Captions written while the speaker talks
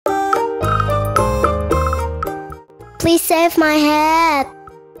Please save my head.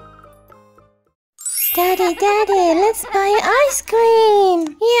 Daddy, let's buy ice cream.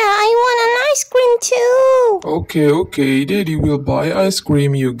 Yeah, I want an ice cream too. Okay, Daddy will buy ice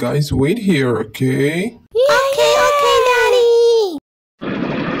cream. You guys wait here, okay? Yeah, okay, Daddy.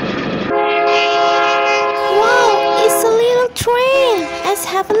 Wow, it's a little train. Let's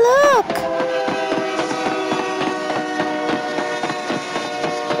have a look.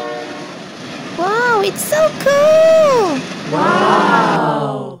 Wow, it's so cool.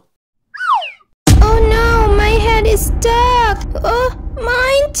 Wow. Oh no, my head is stuck. Oh,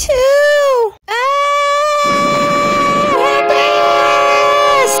 mine too. Help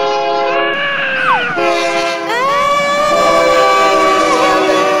us!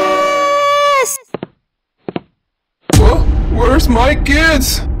 Well, where's my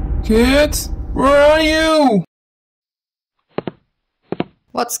kids? Kids, where are you?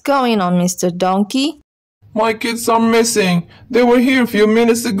 What's going on, Mr. Donkey? My kids are missing. They were here a few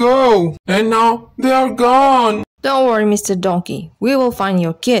minutes ago. And now they are gone. Don't worry, Mr. Donkey. We will find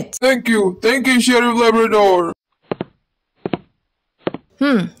your kids. Thank you, Sheriff Labrador.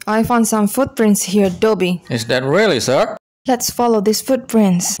 I found some footprints here, Dobby. Is that really, sir? Let's follow these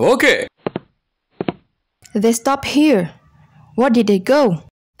footprints. Okay. They stop here. Where did they go?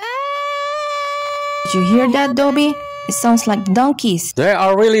 Did you hear that, Dobby? It sounds like donkeys. They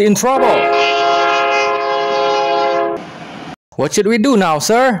are really in trouble. What should we do now,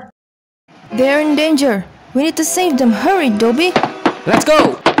 sir? They're in danger. We need to save them. Hurry, Dobby. Let's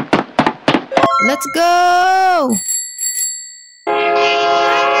go. Let's go.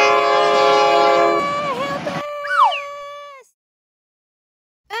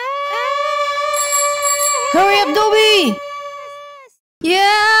 Hurry up, Dobby.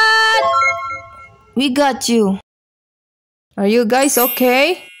 Yeah. We got you. Are you guys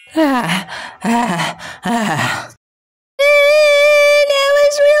okay? That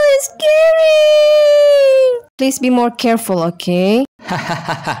was really scary. Please be more careful, okay?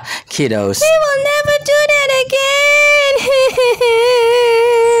 Kiddos. We will never do that again.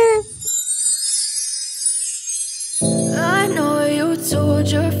 I know you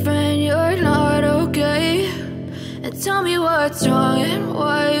told your friend you're not okay. And tell me what's wrong and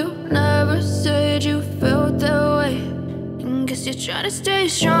why you never said you felt that way. And guess you're trying to stay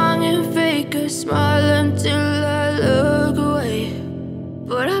strong and fake a smile until I look away.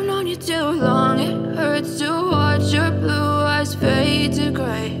 But I've known you too long, it hurts to watch your blue eyes fade to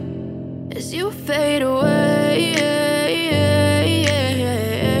gray as you fade away,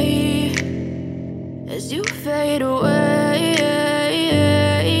 as you fade away.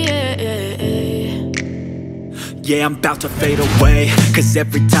 Yeah, I'm about to fade away, cause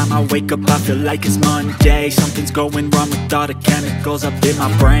every time I wake up I feel like it's Monday. Something's going wrong with all the chemicals up in my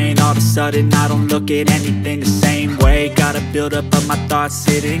brain. All of a sudden I don't look at anything the same way. Gotta build up of my thoughts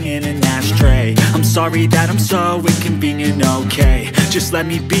sitting in an ashtray. I'm sorry that I'm so inconvenient, okay. Just let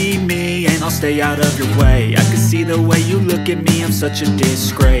me be me and I'll stay out of your way. I can see the way you look at me, I'm such a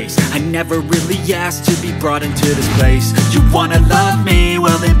disgrace. I never really asked to be brought into this place. You wanna love me?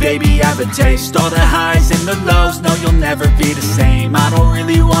 Well then baby I have a taste. All the highs and the lows, no you'll never be the same. I don't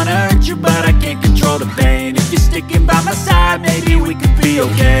really wanna hurt you but I can't control the pain. If you're sticking by my side maybe we could be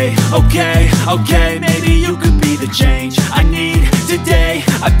okay. Okay, maybe you could be the change I need today.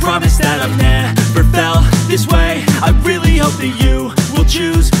 I promise that I've never felt this way. I really hope that you will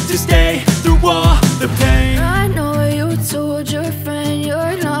choose to stay through all the pain. I know you told your friend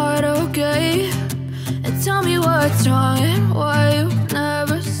you're not okay. And tell me what's wrong and why you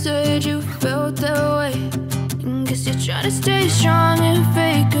never said you felt that way. And guess you're trying to stay strong and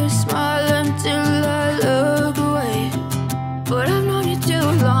fake a smile until I look away. But I've known you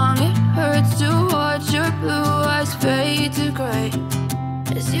too long, it hurts to watch your blue eyes fade to gray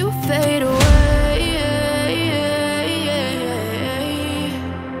as you fade away,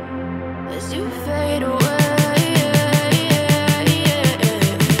 as you fade away,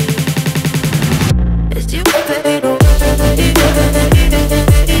 as you fade